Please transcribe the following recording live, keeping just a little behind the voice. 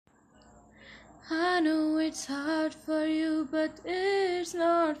I know it's hard for you, but it's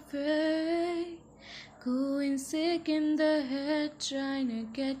not fair. Going sick in the head, trying to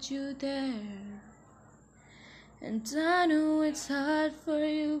get you there. And I know it's hard for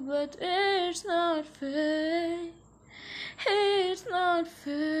you, but it's not fair. It's not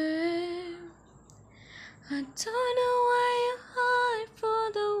fair. I don't know why you hide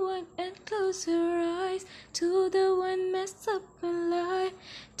for the one and close your eyes to the one messed up and lie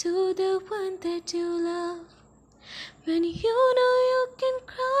to the one that you love. When you know you can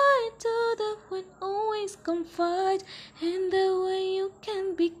cry to the one always confide in the way you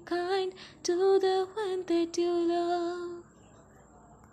can be kind to the one that you love.